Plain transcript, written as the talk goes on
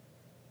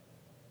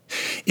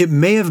It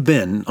may have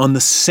been on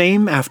the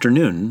same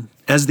afternoon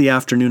as the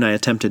afternoon I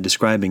attempted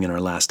describing in our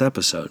last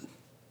episode.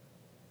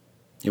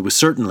 It was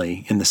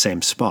certainly in the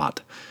same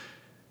spot,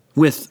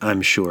 with,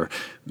 I'm sure,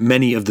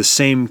 many of the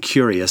same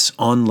curious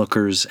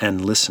onlookers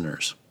and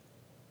listeners.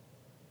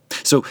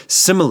 So,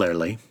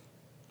 similarly,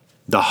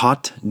 the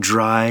hot,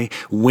 dry,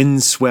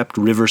 windswept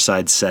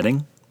riverside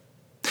setting,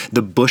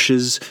 the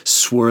bushes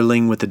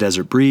swirling with the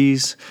desert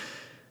breeze,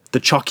 the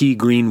chalky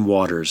green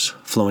waters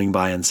flowing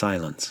by in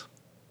silence.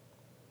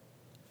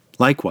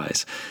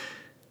 Likewise,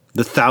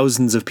 the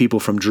thousands of people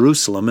from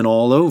Jerusalem and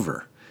all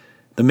over,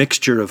 the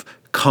mixture of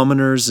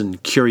commoners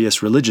and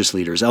curious religious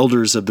leaders,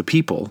 elders of the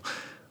people,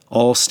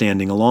 all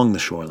standing along the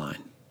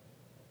shoreline.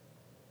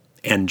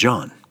 And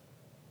John,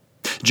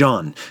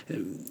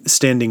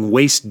 standing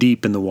waist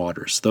deep in the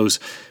waters, those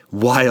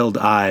wild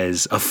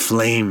eyes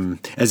aflame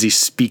as he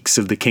speaks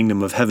of the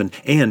kingdom of heaven,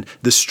 and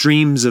the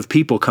streams of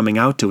people coming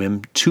out to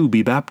him to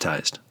be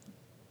baptized.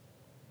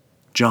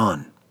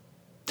 John,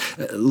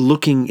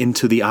 looking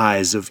into the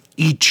eyes of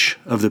each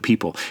of the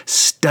people,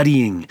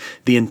 studying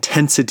the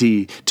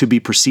intensity to be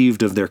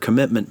perceived of their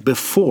commitment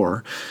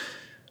before,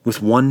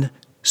 with one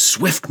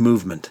swift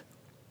movement,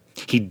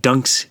 he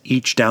dunks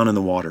each down in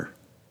the water,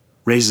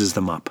 raises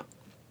them up.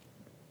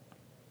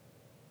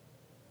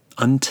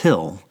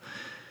 Until,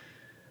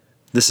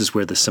 this is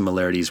where the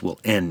similarities will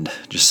end,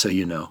 just so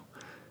you know.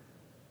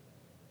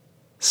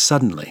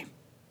 Suddenly,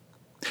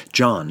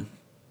 John,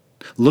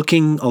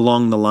 looking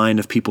along the line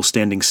of people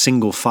standing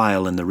single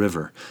file in the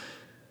river,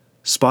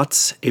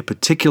 spots a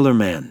particular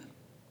man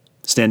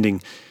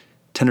standing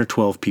 10 or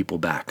 12 people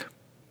back.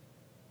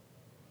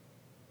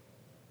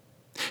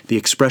 The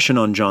expression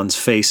on John's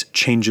face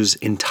changes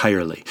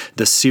entirely.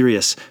 The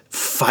serious,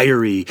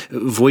 fiery,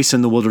 voice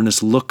in the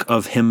wilderness look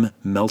of him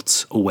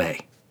melts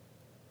away.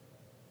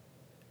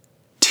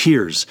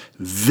 Tears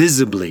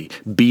visibly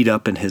bead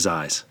up in his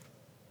eyes.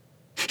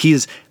 He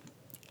is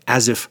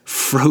as if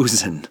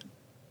frozen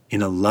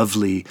in a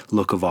lovely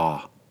look of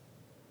awe.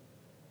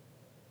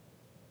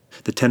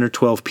 The 10 or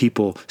 12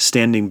 people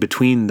standing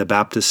between the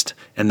Baptist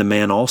and the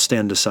man all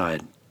stand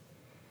aside.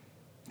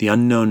 The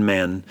unknown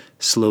man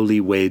slowly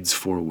wades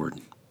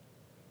forward.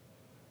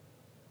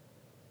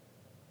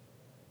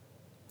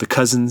 The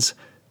cousins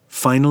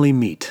finally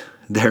meet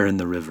there in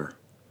the river.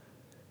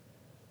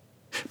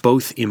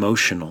 Both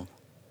emotional,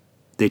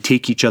 they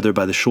take each other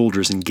by the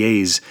shoulders and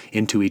gaze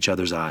into each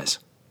other's eyes.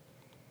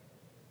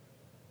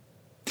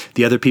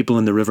 The other people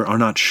in the river are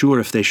not sure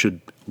if they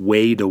should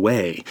wade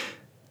away.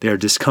 They are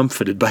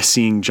discomfited by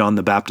seeing John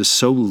the Baptist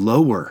so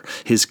lower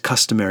his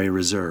customary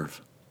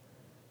reserve.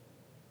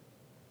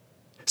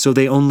 So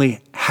they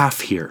only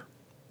half hear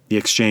the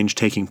exchange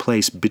taking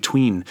place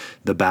between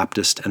the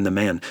Baptist and the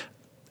man.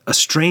 A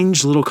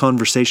strange little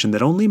conversation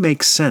that only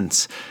makes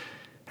sense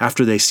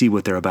after they see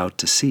what they're about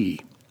to see.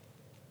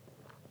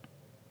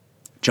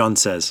 John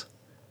says,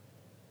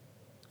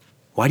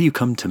 "Why do you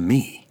come to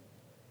me?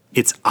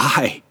 It's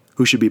I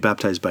who should be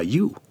baptized by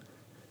you."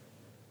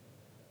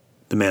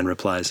 The man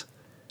replies,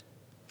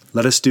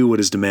 "Let us do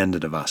what is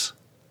demanded of us.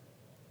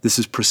 This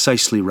is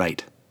precisely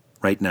right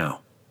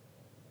now."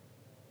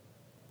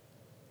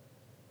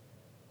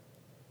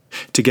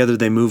 Together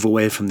they move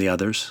away from the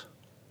others,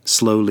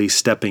 slowly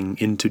stepping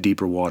into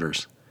deeper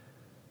waters.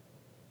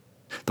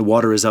 The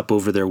water is up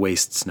over their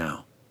waists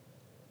now.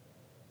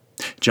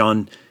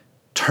 John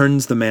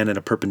turns the man at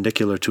a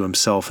perpendicular to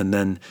himself and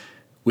then,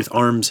 with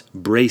arms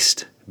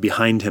braced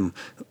behind him,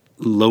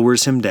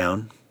 lowers him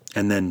down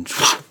and then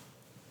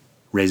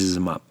raises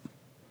him up.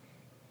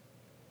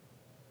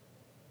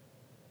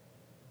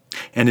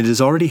 And it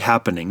is already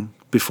happening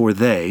before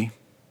they,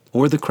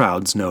 or the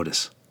crowds,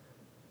 notice.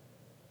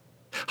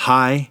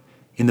 High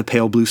in the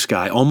pale blue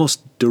sky,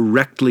 almost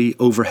directly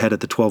overhead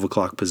at the 12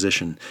 o'clock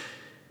position,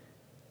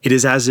 it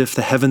is as if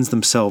the heavens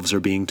themselves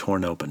are being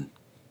torn open.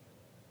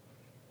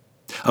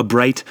 A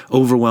bright,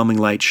 overwhelming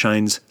light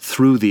shines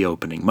through the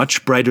opening,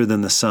 much brighter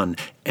than the sun,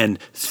 and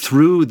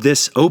through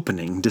this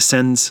opening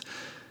descends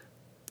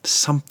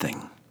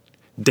something,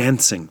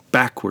 dancing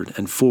backward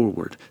and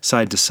forward,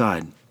 side to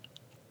side.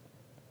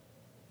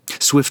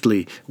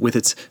 Swiftly, with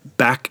its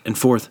back and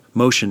forth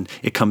motion,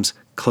 it comes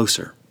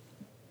closer.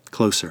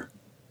 Closer,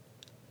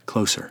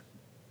 closer.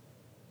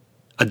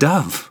 A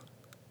dove,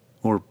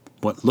 or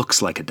what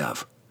looks like a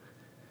dove.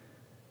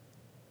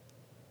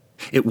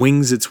 It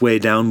wings its way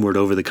downward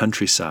over the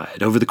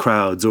countryside, over the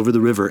crowds, over the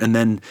river, and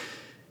then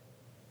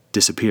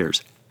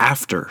disappears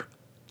after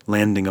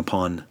landing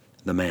upon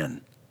the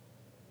man.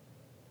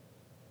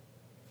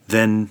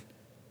 Then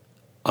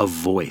a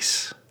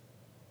voice.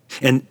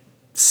 And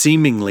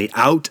seemingly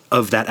out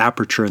of that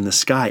aperture in the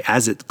sky,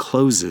 as it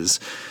closes,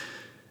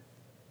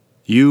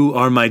 "You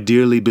are my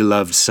dearly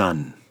beloved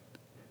Son.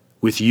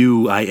 With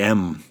you I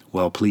am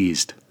well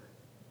pleased."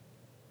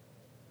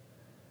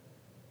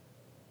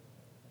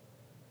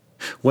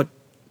 What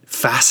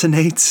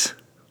fascinates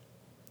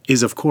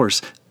is, of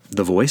course,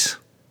 the voice,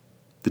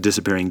 the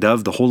disappearing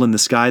dove, the hole in the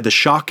sky, the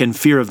shock and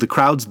fear of the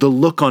crowds, the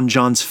look on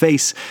John's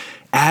face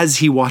as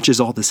he watches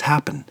all this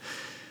happen.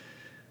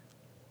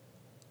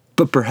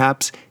 But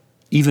perhaps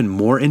even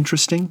more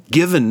interesting,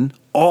 given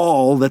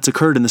all that's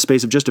occurred in the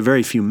space of just a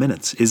very few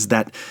minutes, is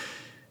that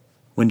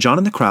when John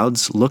and the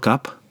crowds look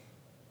up,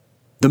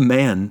 the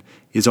man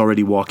is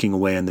already walking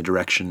away in the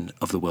direction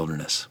of the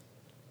wilderness.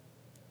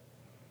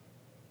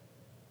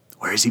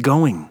 Where is he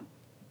going?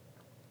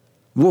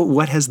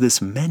 What has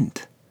this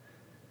meant?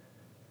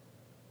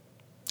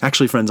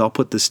 Actually, friends, I'll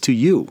put this to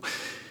you.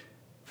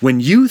 When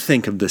you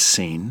think of this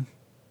scene,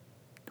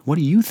 what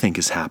do you think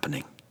is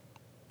happening?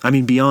 I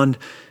mean, beyond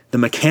the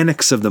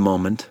mechanics of the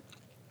moment,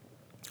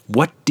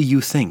 what do you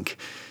think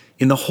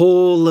in the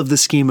whole of the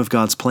scheme of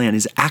God's plan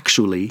is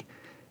actually,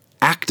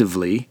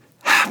 actively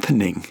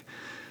happening?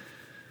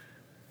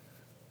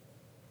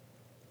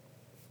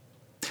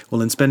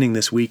 Well, in spending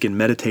this week and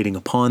meditating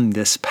upon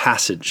this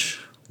passage,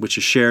 which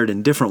is shared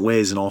in different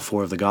ways in all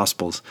four of the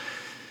Gospels,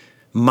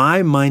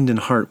 my mind and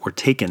heart were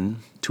taken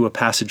to a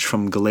passage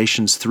from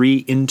Galatians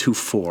 3 into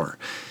 4.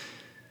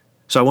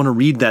 So I want to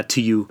read that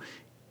to you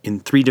in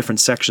 3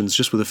 different sections,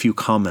 just with a few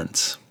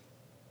comments.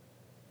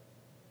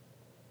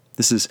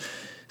 This is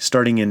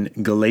starting in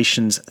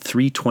Galatians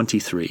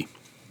 3:23.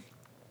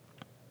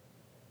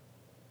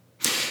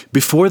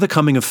 Before the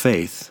coming of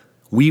faith,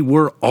 we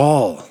were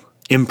all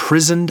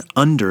imprisoned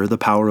under the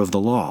power of the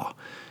law,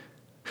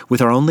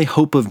 with our only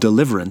hope of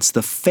deliverance,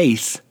 the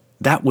faith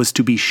that was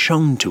to be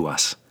shown to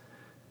us.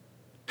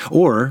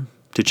 Or,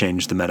 to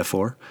change the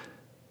metaphor,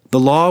 the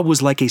law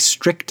was like a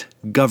strict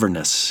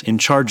governess in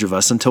charge of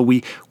us until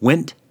we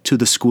went to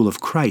the school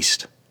of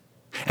Christ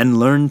and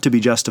learned to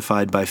be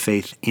justified by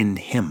faith in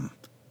Him.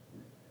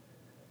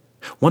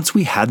 Once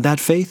we had that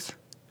faith,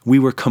 we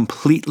were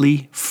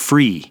completely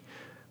free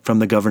from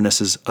the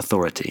governess's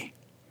authority.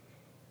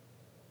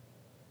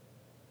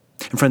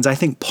 And friends, I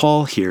think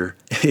Paul here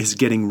is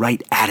getting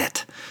right at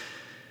it.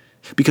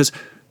 Because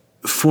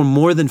for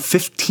more than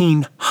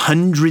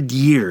 1,500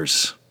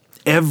 years,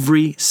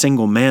 every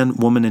single man,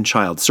 woman, and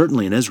child,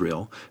 certainly in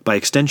Israel, by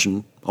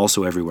extension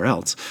also everywhere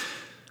else,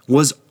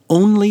 was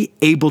only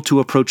able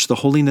to approach the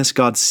holiness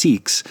God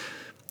seeks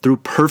through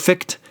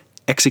perfect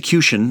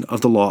execution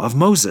of the law of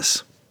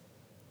Moses.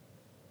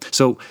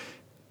 So,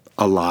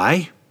 a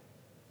lie,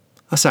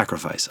 a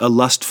sacrifice. A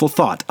lustful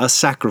thought, a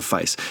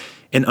sacrifice.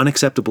 An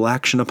unacceptable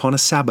action upon a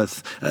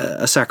Sabbath,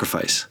 a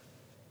sacrifice.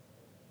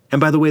 And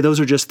by the way, those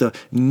are just the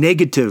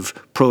negative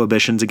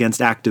prohibitions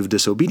against active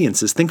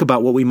disobediences. Think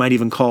about what we might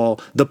even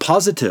call the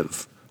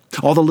positive.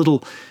 All the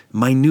little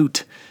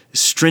minute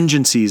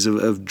stringencies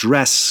of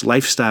dress,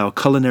 lifestyle,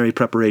 culinary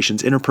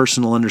preparations,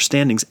 interpersonal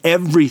understandings.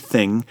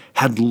 Everything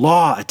had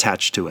law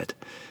attached to it.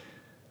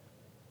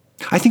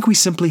 I think we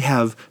simply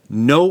have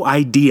no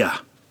idea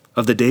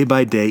of the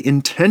day-by-day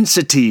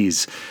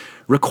intensities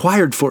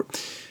required for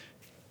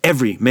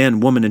every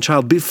man, woman, and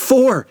child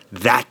before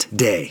that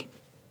day.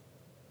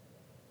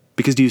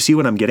 Because do you see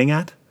what I'm getting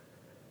at?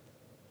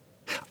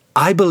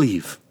 I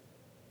believe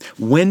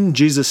when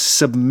Jesus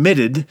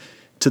submitted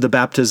to the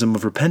baptism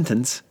of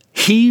repentance,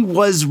 He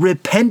was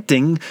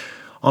repenting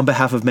on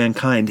behalf of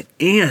mankind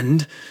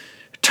and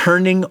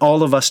turning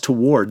all of us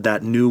toward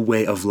that new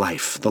way of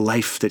life, the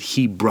life that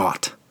He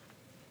brought.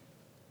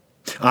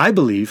 I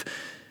believe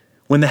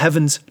when the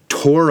heavens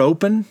tore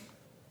open,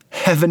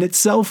 heaven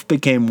itself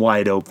became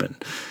wide open,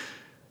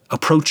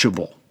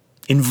 approachable,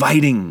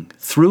 inviting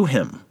through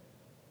Him.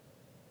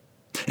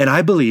 And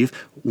I believe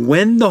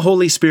when the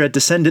Holy Spirit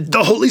descended,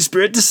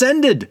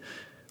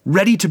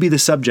 ready to be the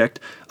subject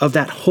of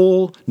that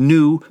whole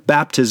new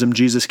baptism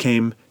Jesus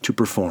came to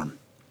perform.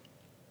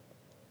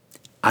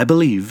 I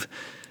believe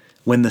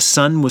when the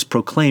Son was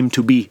proclaimed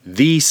to be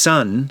the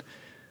Son,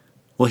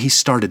 well, He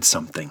started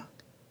something.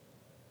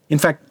 In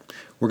fact,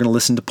 we're going to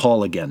listen to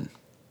Paul again.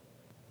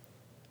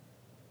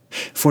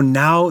 For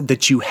now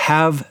that you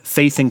have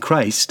faith in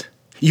Christ,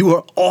 you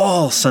are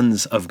all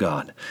sons of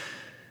God.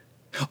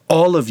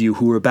 All of you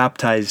who were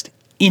baptized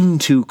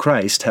into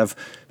Christ have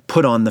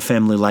put on the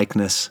family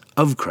likeness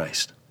of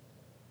Christ.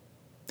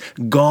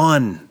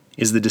 Gone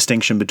is the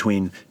distinction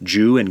between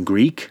Jew and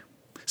Greek,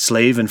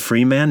 slave and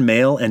free man,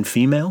 male and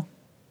female.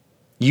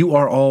 You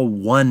are all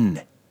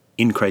one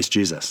in Christ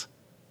Jesus.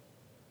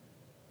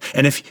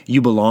 And if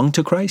you belong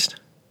to Christ,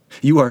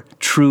 you are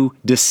true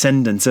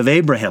descendants of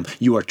Abraham.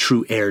 You are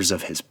true heirs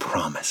of His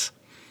promise.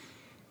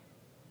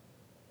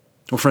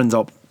 Well, friends,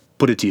 I'll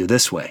put it to you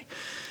this way.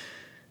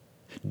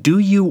 Do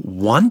you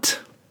want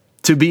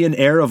to be an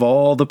heir of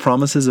all the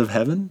promises of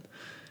heaven?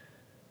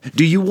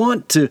 Do you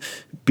want to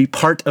be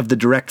part of the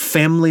direct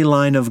family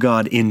line of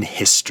God in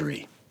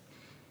history?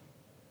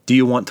 Do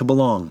you want to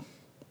belong?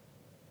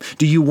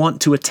 Do you want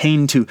to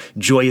attain to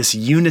joyous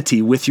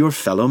unity with your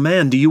fellow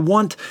man? Do you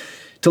want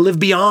to live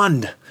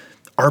beyond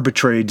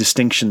arbitrary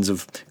distinctions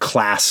of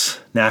class,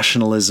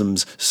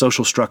 nationalisms,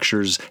 social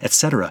structures,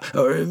 etc.?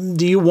 Or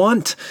do you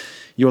want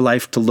your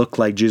life to look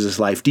like Jesus'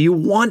 life? Do you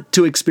want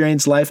to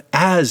experience life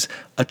as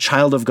a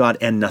child of God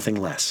and nothing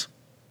less?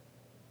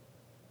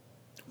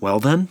 Well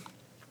then,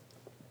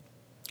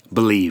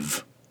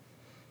 believe.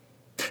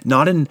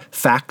 Not in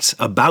facts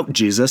about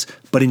Jesus,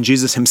 but in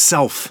Jesus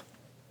Himself.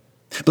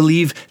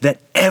 Believe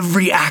that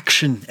every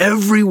action,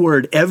 every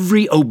word,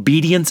 every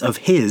obedience of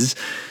his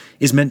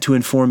is meant to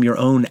inform your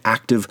own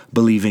active,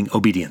 believing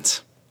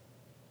obedience.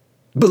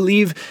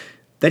 Believe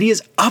that he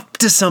is up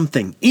to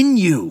something in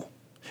you,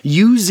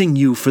 using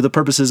you for the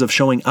purposes of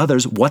showing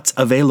others what's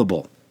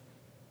available.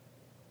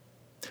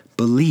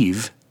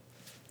 Believe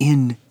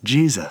in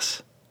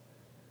Jesus.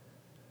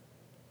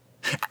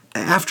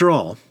 After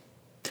all,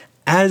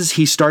 as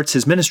he starts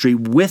his ministry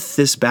with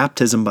this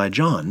baptism by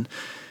John,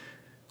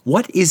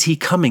 what is he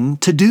coming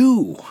to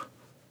do?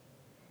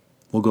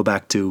 We'll go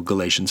back to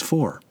Galatians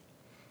 4.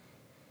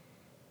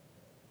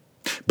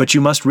 But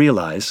you must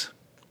realize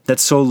that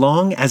so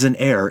long as an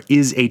heir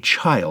is a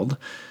child,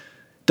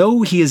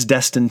 though he is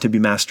destined to be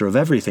master of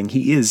everything,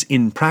 he is,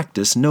 in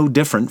practice, no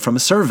different from a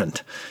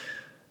servant.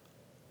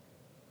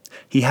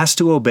 He has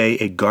to obey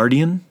a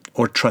guardian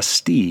or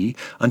trustee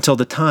until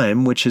the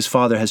time which his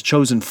father has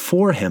chosen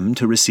for him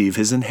to receive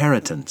his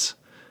inheritance.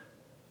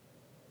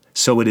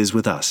 So it is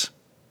with us.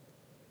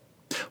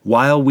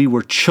 While we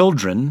were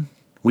children,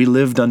 we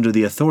lived under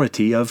the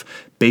authority of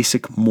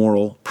basic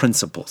moral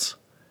principles.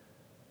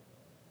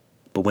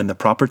 But when the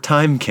proper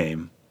time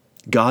came,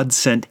 God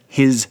sent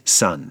his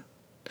Son,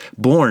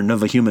 born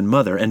of a human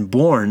mother and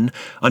born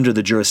under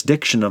the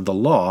jurisdiction of the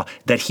law,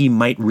 that he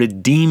might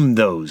redeem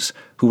those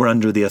who were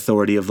under the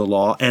authority of the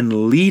law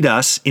and lead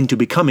us into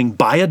becoming,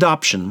 by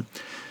adoption,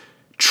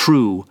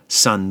 true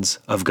sons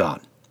of God.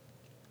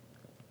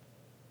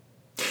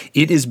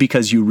 It is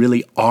because you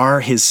really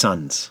are his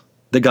sons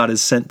that God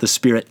has sent the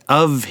Spirit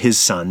of his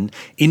Son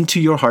into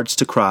your hearts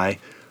to cry,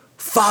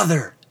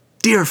 "Father,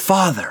 dear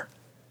Father."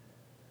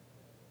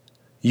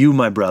 You,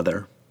 my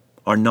brother,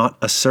 are not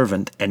a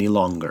servant any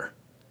longer.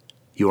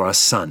 You are a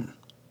son.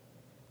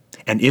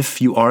 And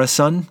if you are a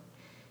son,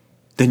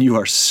 then you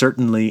are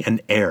certainly an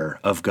heir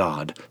of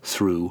God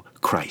through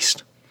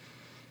Christ.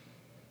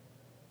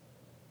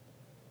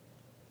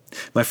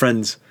 My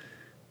friends,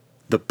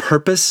 the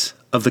purpose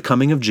of the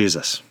coming of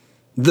Jesus,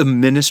 the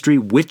ministry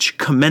which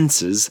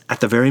commences at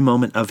the very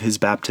moment of his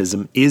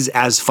baptism, is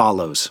as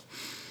follows: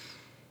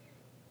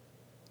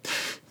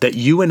 that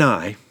you and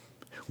I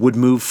would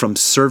move from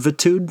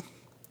servitude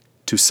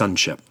to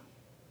sonship,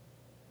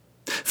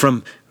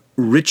 from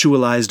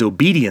ritualized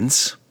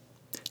obedience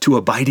to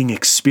abiding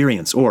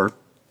experience, or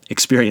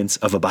experience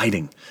of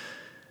abiding.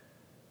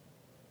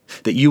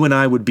 That you and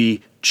I would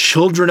be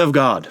children of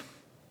God,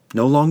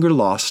 no longer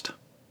lost,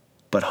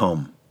 but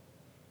home.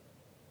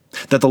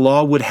 That the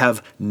law would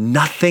have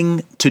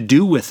nothing to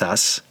do with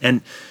us,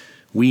 and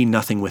we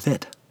nothing with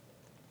it.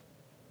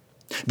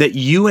 That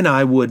you and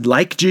I would,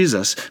 like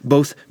Jesus,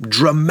 both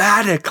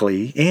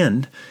dramatically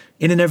and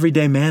in an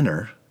everyday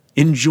manner,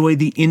 enjoy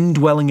the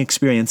indwelling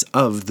experience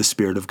of the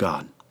Spirit of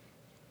God.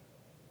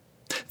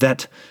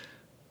 That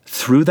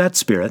through that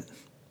Spirit,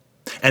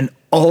 and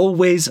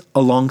always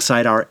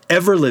alongside our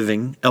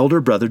ever-living elder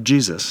brother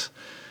Jesus,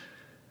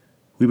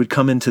 we would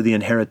come into the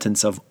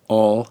inheritance of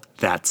all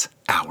that's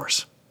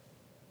ours.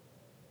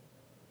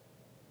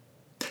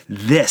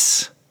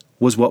 This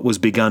was what was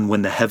begun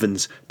when the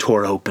heavens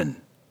tore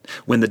open,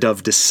 when the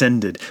dove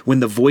descended, when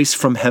the voice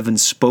from heaven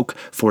spoke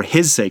for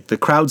his sake, the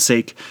crowd's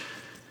sake,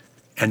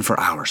 and for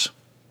ours.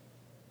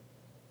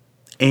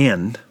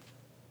 And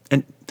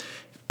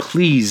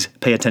please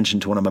pay attention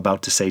to what I'm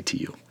about to say to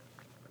you.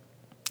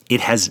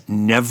 It has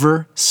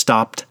never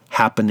stopped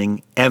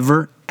happening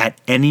ever at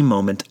any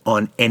moment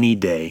on any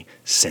day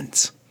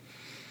since.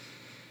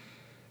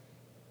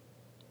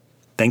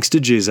 Thanks to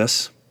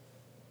Jesus,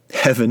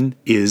 heaven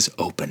is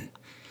open.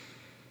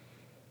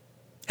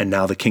 And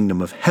now the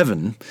kingdom of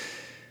heaven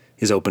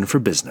is open for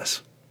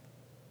business.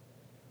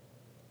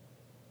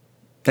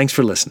 Thanks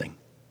for listening.